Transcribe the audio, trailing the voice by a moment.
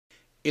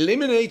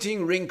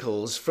Eliminating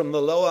wrinkles from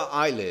the lower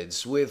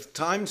eyelids with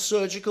timed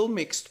surgical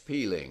mixed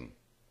peeling.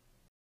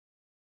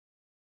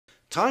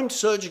 Timed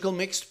surgical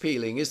mixed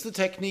peeling is the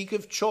technique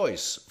of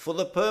choice for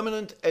the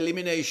permanent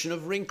elimination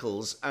of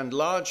wrinkles and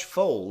large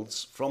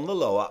folds from the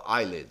lower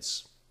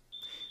eyelids.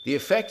 The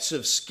effects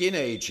of skin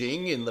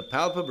aging in the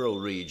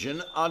palpebral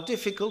region are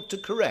difficult to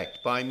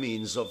correct by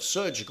means of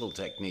surgical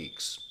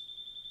techniques.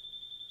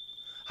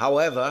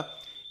 However,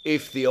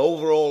 if the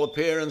overall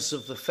appearance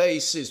of the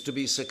face is to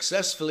be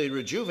successfully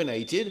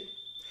rejuvenated,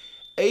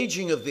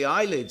 aging of the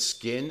eyelid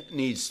skin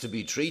needs to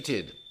be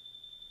treated.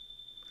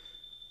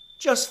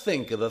 Just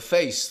think of a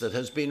face that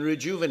has been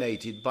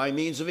rejuvenated by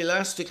means of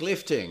elastic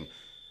lifting,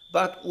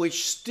 but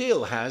which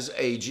still has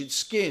aged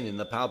skin in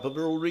the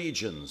palpebral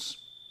regions.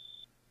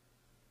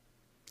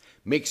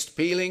 Mixed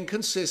peeling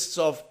consists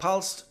of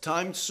pulsed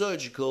timed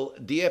surgical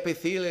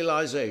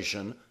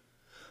de-epithelialization,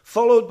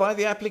 followed by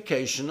the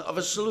application of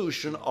a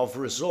solution of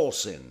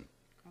resorcin.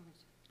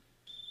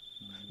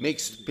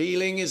 Mixed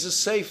peeling is a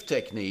safe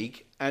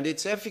technique and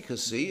its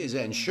efficacy is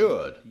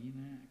ensured.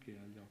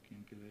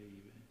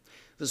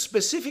 The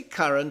specific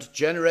current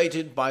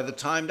generated by the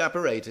timed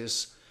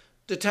apparatus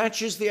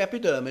detaches the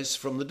epidermis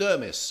from the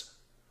dermis,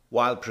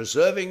 while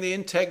preserving the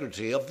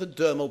integrity of the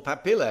dermal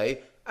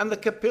papillae and the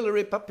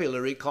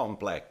capillary-papillary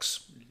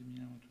complex.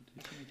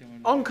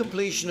 On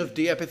completion of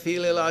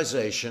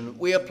de-epithelialization,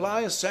 we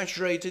apply a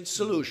saturated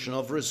solution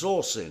of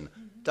resorcin,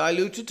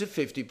 diluted to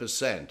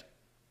 50%.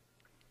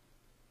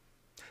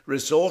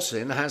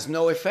 Resorcin has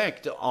no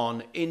effect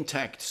on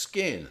intact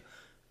skin.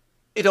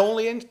 It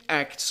only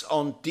acts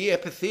on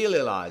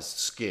de-epithelialized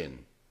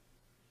skin.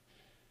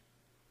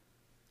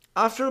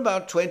 After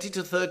about 20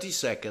 to 30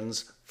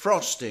 seconds,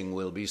 frosting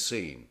will be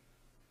seen.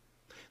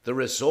 The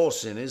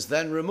resorcin is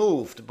then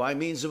removed by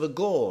means of a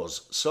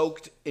gauze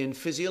soaked in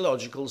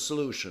physiological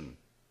solution.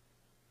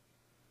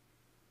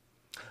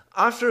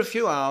 After a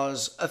few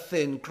hours, a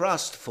thin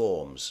crust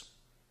forms.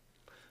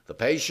 The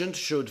patient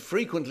should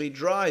frequently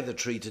dry the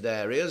treated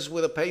areas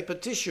with a paper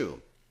tissue.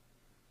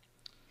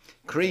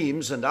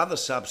 Creams and other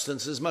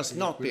substances must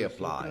not be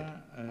applied.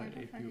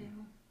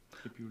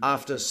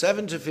 After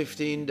 7 to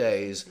 15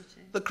 days,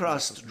 the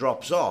crust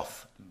drops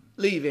off,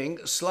 leaving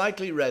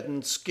slightly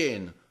reddened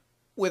skin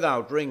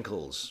without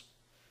wrinkles.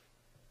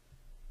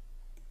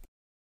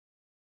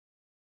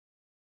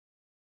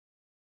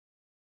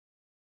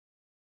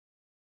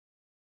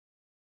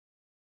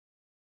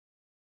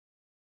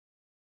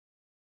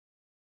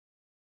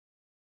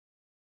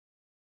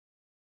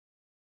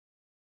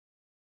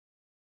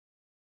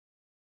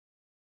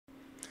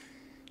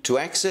 To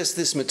access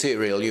this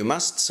material, you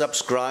must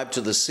subscribe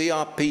to the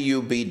CRPUB.org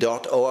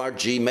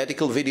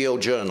medical video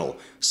journal.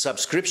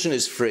 Subscription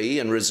is free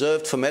and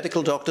reserved for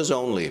medical doctors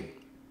only.